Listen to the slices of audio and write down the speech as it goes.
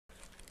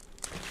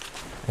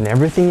And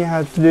everything you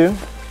have to do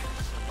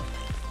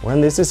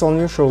when this is on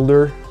your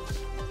shoulder,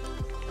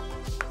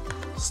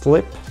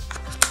 slip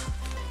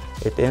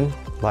it in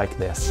like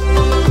this.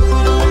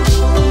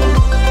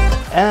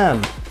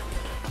 And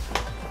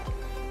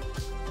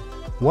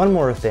one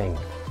more thing.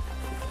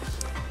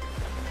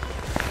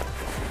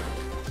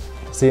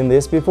 Seen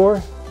this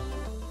before?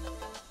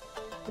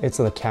 It's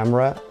a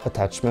camera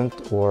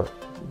attachment or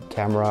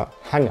camera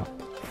hang-up.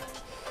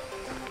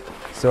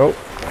 So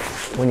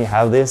when you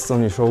have this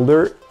on your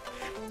shoulder,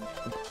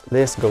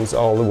 this goes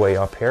all the way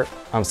up here.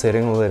 I'm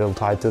sitting a little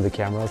tight to the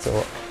camera,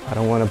 so I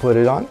don't want to put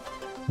it on,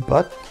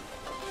 but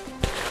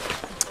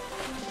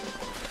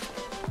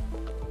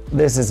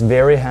this is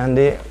very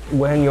handy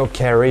when you're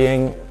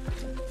carrying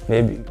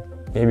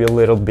maybe a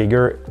little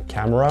bigger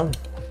camera.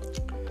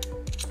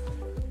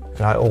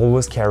 And I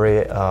always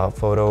carry a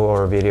photo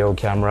or video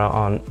camera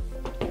on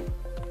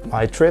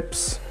my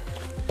trips.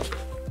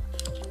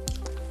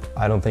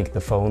 I don't think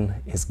the phone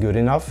is good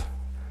enough,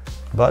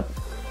 but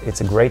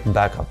it's a great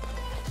backup.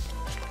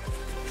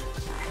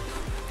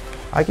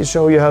 I can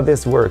show you how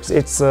this works.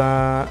 It's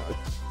a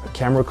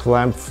camera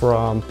clamp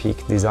from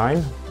Peak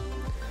Design.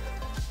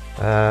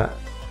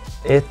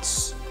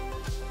 It's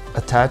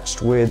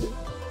attached with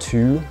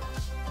 2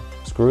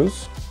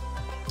 screws,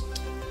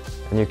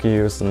 and you can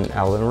use an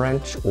Allen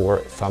wrench or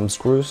thumb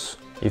screws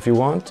if you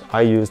want.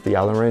 I use the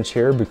Allen wrench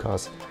here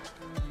because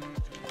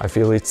I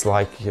feel it's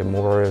like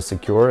more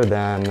secure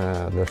than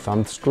the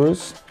thumb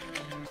screws.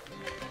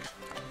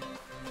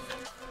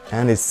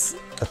 And it's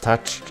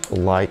attached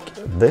like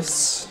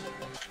this.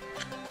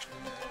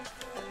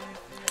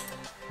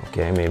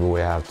 Okay, maybe we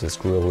have to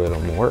screw a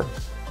little more.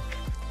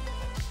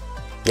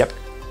 Yep.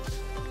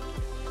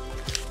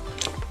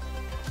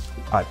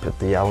 I put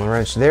the Allen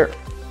wrench there.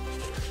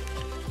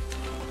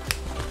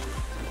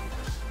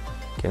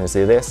 Can you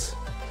see this?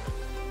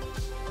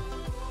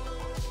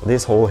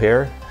 This hole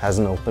here has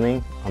an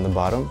opening on the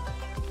bottom,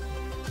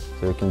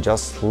 so you can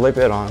just slip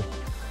it on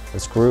the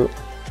screw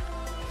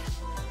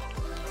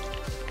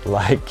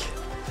like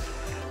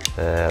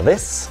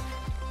this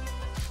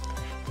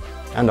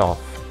and off.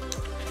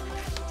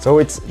 So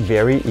it's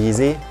very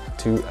easy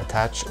to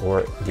attach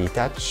or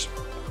detach.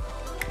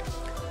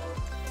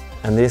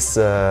 And this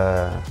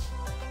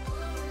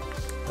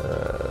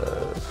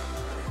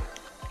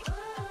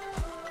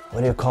what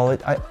do you call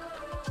it?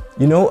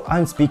 You know,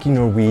 I'm speaking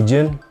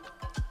Norwegian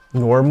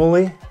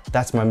normally.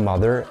 That's my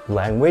mother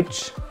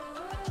language.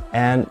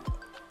 And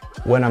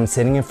when I'm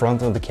sitting in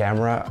front of the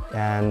camera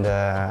and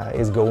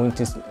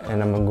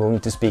I'm going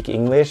to speak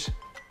English,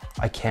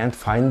 I can't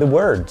find the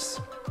words.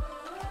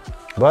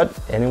 But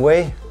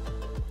anyway,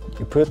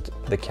 you put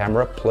the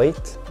camera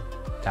plate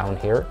down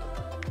here.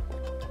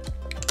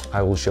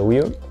 I will show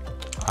you.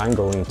 I'm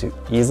going to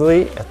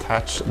easily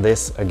attach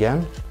this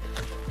again.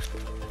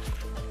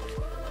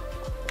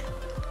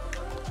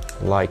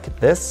 Like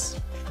this.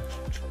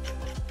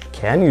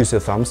 Can use your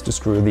thumbs to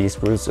screw these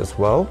screws as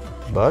well,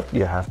 but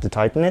you have to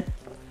tighten it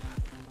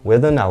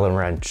with an Allen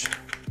wrench.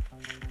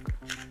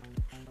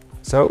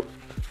 So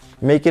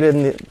make it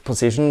in the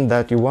position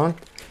that you want.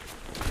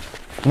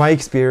 My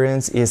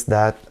experience is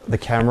that the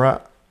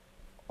camera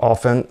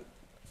often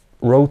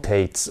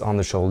rotates on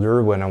the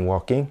shoulder when I'm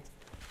walking,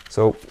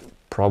 so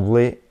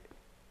probably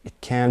it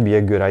can be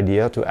a good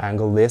idea to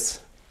angle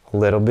this a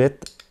little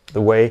bit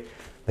the way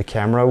the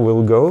camera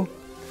will go,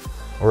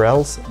 or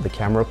else the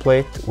camera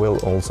plate will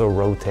also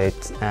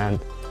rotate and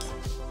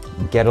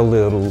get a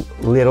little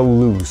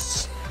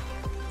loose.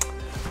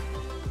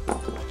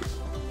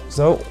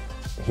 So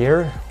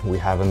here we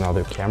have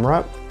another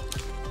camera.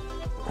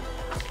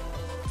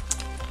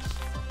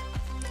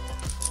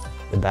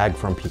 The bag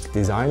from Peak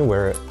Design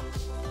where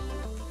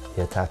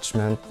the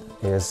attachment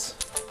is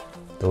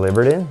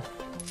delivered in.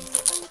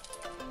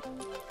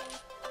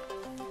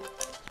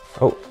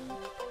 Oh,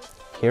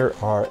 here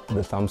are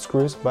the thumb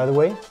screws, by the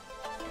way.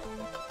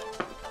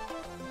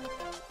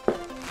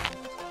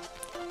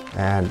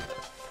 And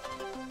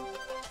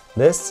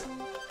this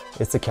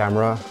is the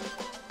camera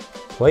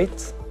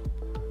plate,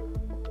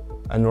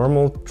 a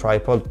normal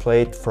tripod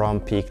plate from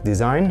Peak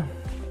Design.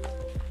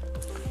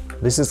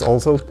 This is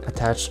also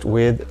attached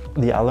with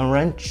the Allen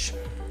wrench,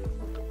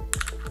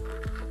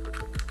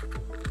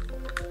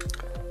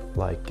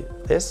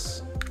 like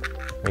this.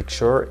 Make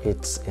sure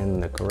it's in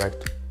the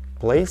correct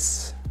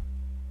place.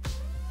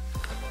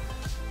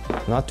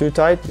 Not too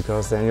tight,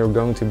 because then you're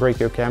going to break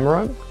your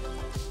camera.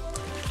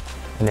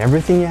 And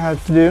everything you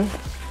have to do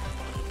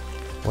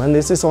when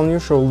this is on your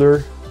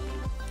shoulder,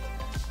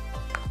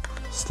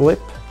 slip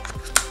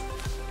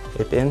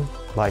it in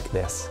like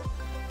this,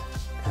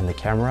 and the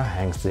camera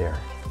hangs there.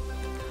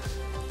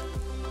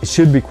 It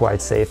should be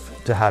quite safe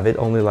to have it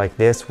only like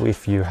this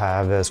if you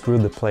have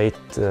screwed the plate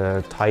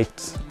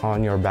tight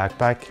on your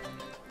backpack,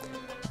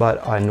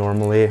 but I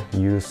normally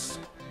use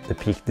the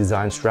Peak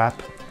Design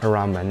strap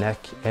around my neck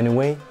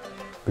anyway,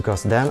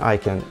 because then I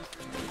can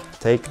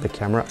take the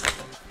camera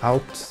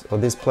out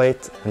of this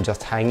plate and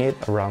just hang it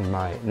around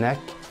my neck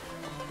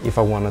if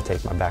I want to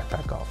take my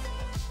backpack off.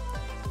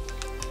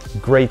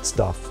 Great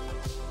stuff.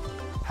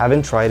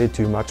 Haven't tried it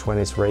too much when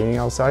it's raining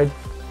outside,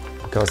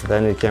 because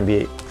then it can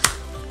be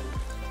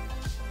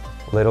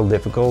a little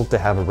difficult to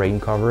have a rain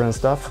cover and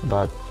stuff,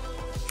 but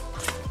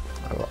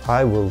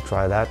I will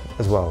try that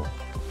as well.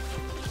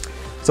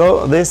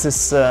 So this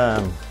is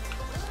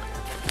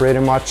pretty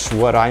much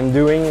what I'm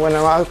doing when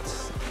I'm out.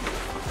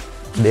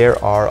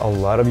 There are a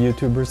lot of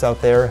YouTubers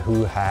out there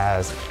who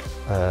has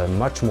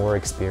much more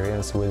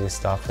experience with this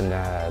stuff than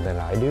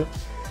I do.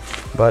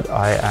 But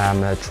I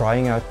am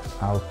trying out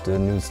the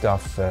new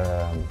stuff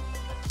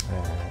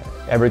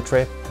every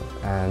trip,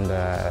 and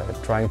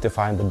trying to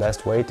find the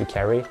best way to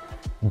carry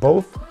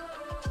both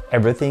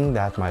everything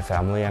that my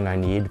family and I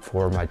need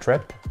for my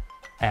trip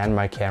and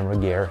my camera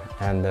gear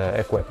and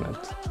equipment.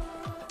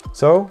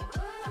 So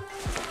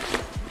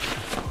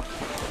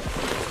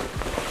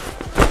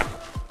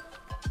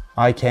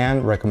I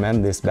can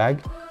recommend this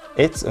bag.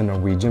 It's a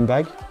Norwegian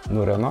bag,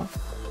 Norrøna.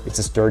 It's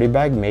a sturdy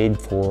bag made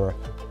for,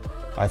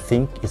 I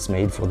think it's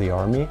made for the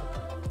army.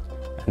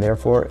 And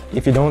therefore,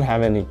 if you don't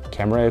have any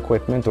camera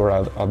equipment or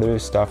other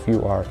stuff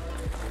you are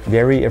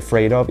very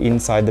afraid of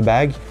inside the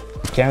bag,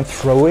 you can't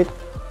throw it,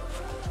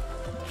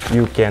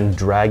 you can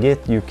drag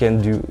it, you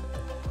can do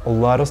a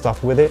lot of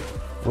stuff with it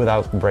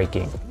without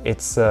breaking.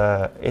 It's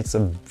a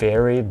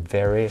very,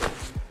 very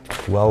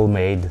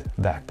well-made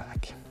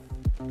backpack.